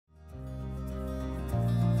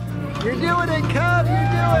You're doing it, Cub! You're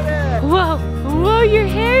doing it! Whoa, whoa, your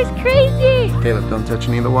hair is crazy! Caleb, don't touch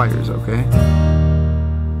any of the wires, okay?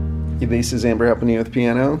 This is Amber helping you with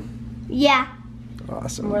piano? Yeah.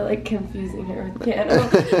 Awesome. More like confusing her with piano.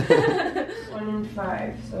 1 and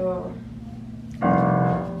 5, so...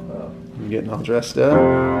 Whoa. You getting all dressed up? What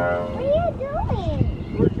are you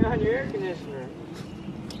doing? Working on your air conditioner.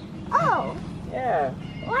 Oh. Yeah.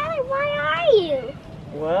 Why are you?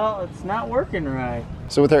 Well, it's not working right.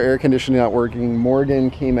 So with our air conditioning not working, Morgan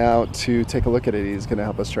came out to take a look at it. He's gonna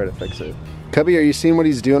help us try to fix it. Cubby, are you seeing what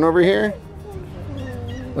he's doing over here?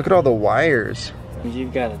 Look at all the wires.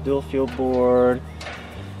 You've got a dual fuel board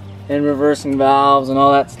and reversing valves and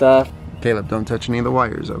all that stuff. Caleb, don't touch any of the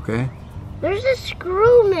wires, okay? There's a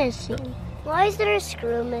screw missing. Why is there a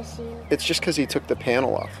screw missing? It's just because he took the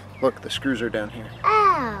panel off. Look, the screws are down here.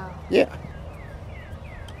 Ow. Yeah.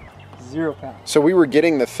 0 pounds. So we were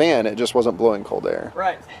getting the fan, it just wasn't blowing cold air.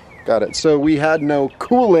 Right. Got it. So we had no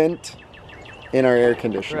coolant in our air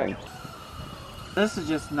conditioning. Right. This is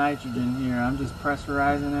just nitrogen here. I'm just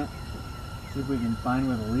pressurizing it. See if we can find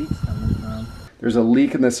where the leak's coming from. There's a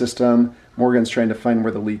leak in the system. Morgan's trying to find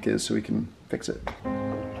where the leak is so we can fix it.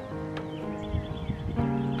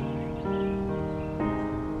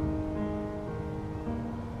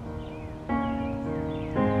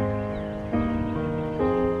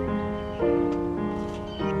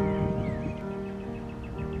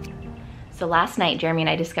 So last night, Jeremy and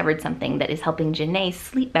I discovered something that is helping Janae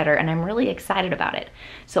sleep better, and I'm really excited about it.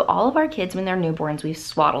 So all of our kids, when they're newborns, we've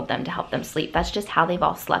swaddled them to help them sleep. That's just how they've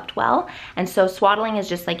all slept well. And so swaddling is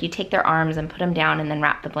just like you take their arms and put them down and then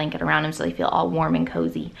wrap the blanket around them so they feel all warm and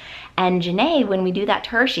cozy. And Janae, when we do that to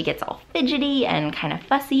her, she gets all fidgety and kind of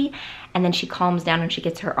fussy, and then she calms down when she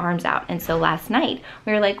gets her arms out. And so last night,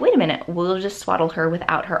 we were like, wait a minute, we'll just swaddle her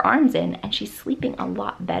without her arms in, and she's sleeping a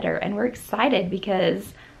lot better. And we're excited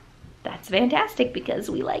because that's fantastic, because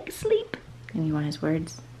we like sleep. And you want his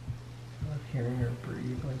words? I love hearing her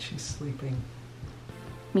breathe when she's sleeping.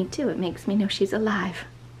 Me too, it makes me know she's alive.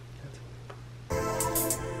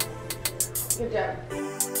 Good job.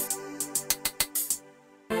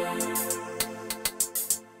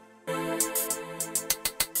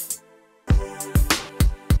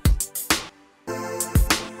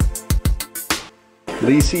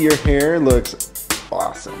 Lacey, your hair looks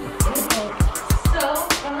awesome. So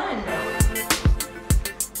fun.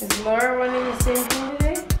 Is Laura wanting the same thing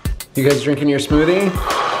today? You guys drinking your smoothie?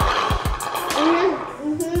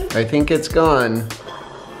 I think it's gone.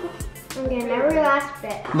 I'm gonna never last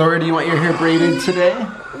bit. Laura, do you want your hair braided today?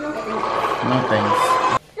 No thanks.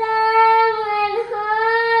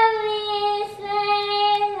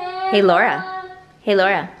 Hey Laura. Hey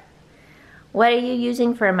Laura. What are you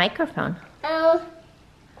using for a microphone? Oh,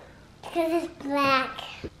 because it's black.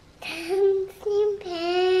 Dancing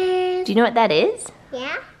bears. Do you know what that is?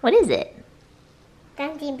 Yeah? What is it?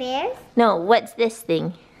 Dancing bears? No, what's this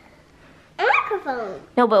thing? A microphone.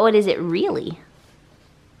 No, but what is it really?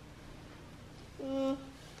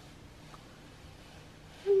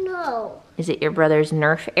 No. Is it your brother's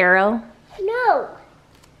Nerf arrow? No.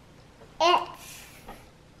 It's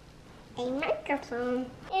a microphone.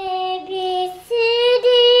 A, B, C, D,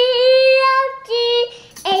 F, G,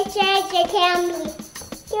 H, I, J, K, L, M, N,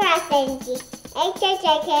 you're asking G. H, I, J,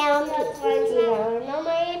 K, L, M, N, you don't know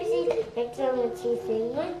my ABC. Next time when you sing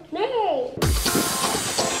with me.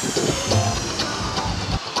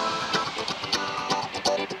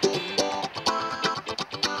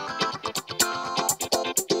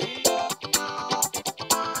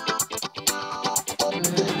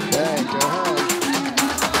 Okay, go home.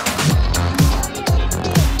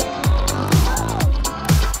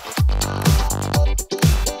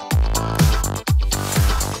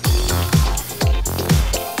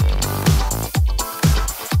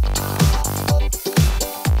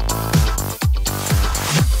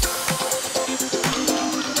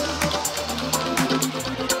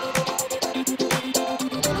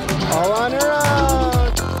 All on her own.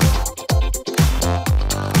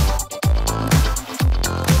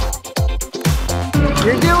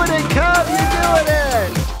 You're doing it, Cub! You're doing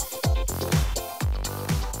it!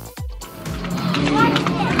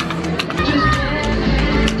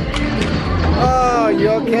 Oh, you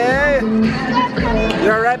okay? You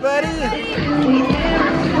alright, buddy?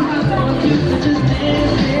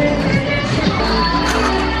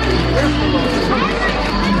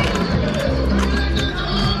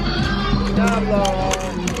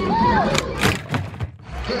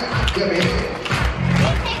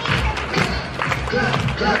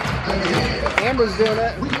 Amber's doing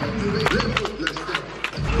it.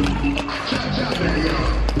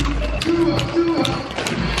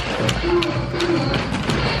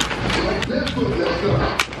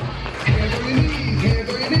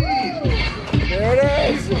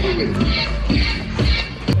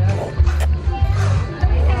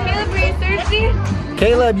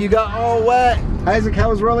 Caleb, you got all wet. Isaac, how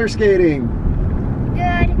was roller skating?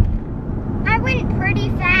 Good. I went pretty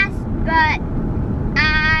fast, but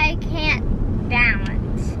I can't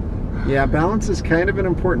balance. Yeah, balance is kind of an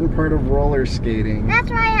important part of roller skating. That's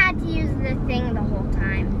why I had to use the thing the whole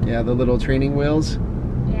time. Yeah, the little training wheels.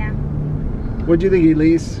 Yeah. What'd you think,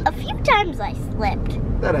 Elise? A few times I slipped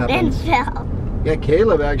That and happens. fell. Yeah,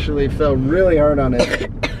 Caleb actually fell really hard on it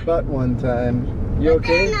butt one time. You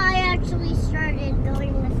okay? Then I actually started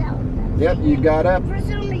going without them. Yep, you got up. For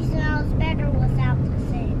some reason, I was better without the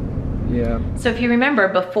thing. Yeah. So if you remember,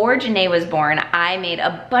 before Janae was born, I made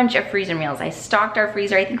a bunch of freezer meals. I stocked our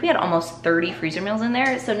freezer. I think we had almost 30 freezer meals in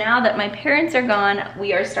there. So now that my parents are gone,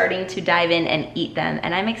 we are starting to dive in and eat them.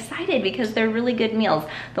 And I'm excited because they're really good meals.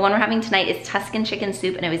 The one we're having tonight is Tuscan chicken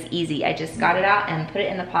soup, and it was easy. I just got it out and put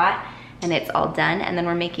it in the pot, and it's all done. And then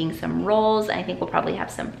we're making some rolls. I think we'll probably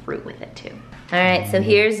have some fruit with it too. All right, so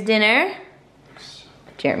here's dinner.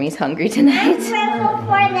 Jeremy's hungry tonight. I'm grateful for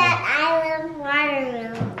that I love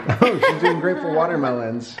watermelon. Oh, she's doing grateful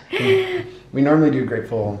watermelons. We normally do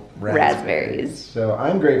grateful Raspberries. So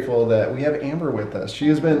I'm grateful that we have Amber with us. She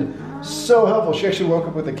has been so helpful. She actually woke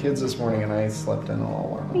up with the kids this morning and I slept in all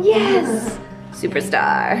while. Yes,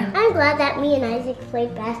 superstar. I'm glad that me and Isaac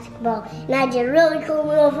played basketball, and I did a really cool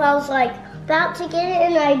move. I was like about to get it,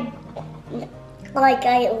 and I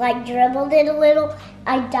dribbled it a little.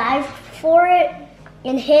 I dived for it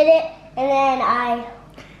and hit it, and then I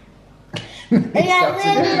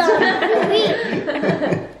landed on my feet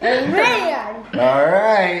and ran. All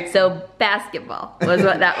right. So basketball was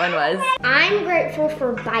what that one was. I'm grateful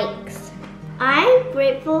for bikes. I'm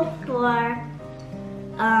grateful for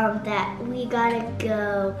that we gotta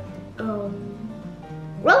go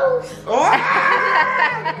roller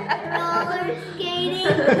skating.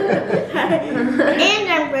 And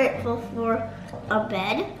I'm grateful for a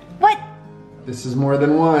bed. What? This is more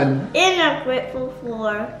than one. And I'm grateful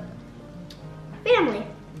for family.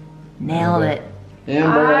 Nailed it.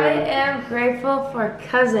 Amber. I am grateful for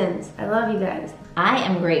cousins. I love you guys. I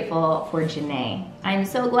am grateful for Janae. I'm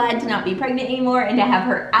so glad to not be pregnant anymore and to have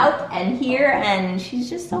her out and here, and she's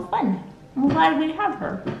just so fun. I'm glad we have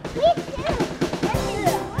her. Me too.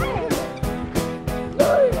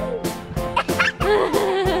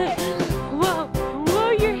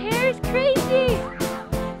 Whoa, your hair is crazy.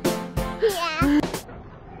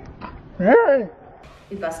 Yeah.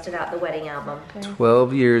 We busted out the wedding album.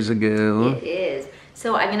 12 years ago. It is.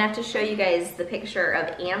 So I'm gonna have to show you guys the picture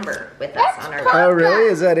of Amber with us on our Oh,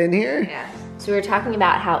 really? Is that in here? Yeah. So we were talking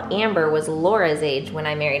about how Amber was Laura's age when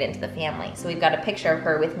I married into the family. So we've got a picture of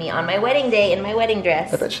her with me on my wedding day in my wedding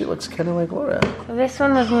dress. I bet she looks kind of like Laura. This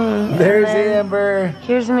one was me. There's and then Amber.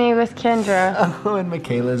 Here's me with Kendra. Oh, and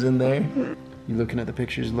Michaela's in there. You looking at the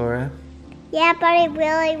pictures, Laura? Yeah, but I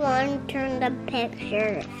really want to turn the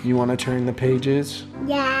pictures. You want to turn the pages?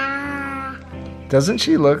 Yeah. Doesn't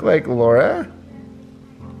she look like Laura?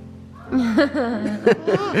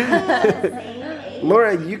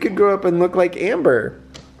 Laura, you could grow up and look like Amber.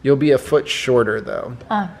 You'll be a foot shorter though.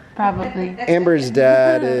 Probably. Amber's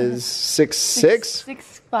dad is 6'6".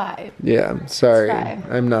 6'5". Yeah, sorry.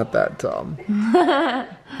 6'5". I'm not that tall.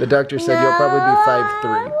 The doctor said you'll probably be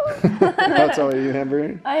 5'3". How tall are you,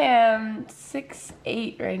 Amber? I am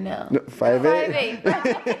 6'8" right now. No, 5'8"?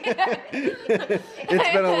 5'8". It's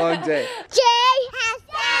been a long day. Jay has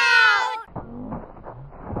out.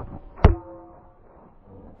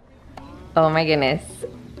 Oh my goodness.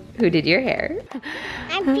 Who did your hair?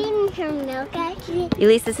 I'm feeding her milk actually.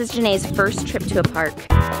 Elise, this is Janae's first trip to a park.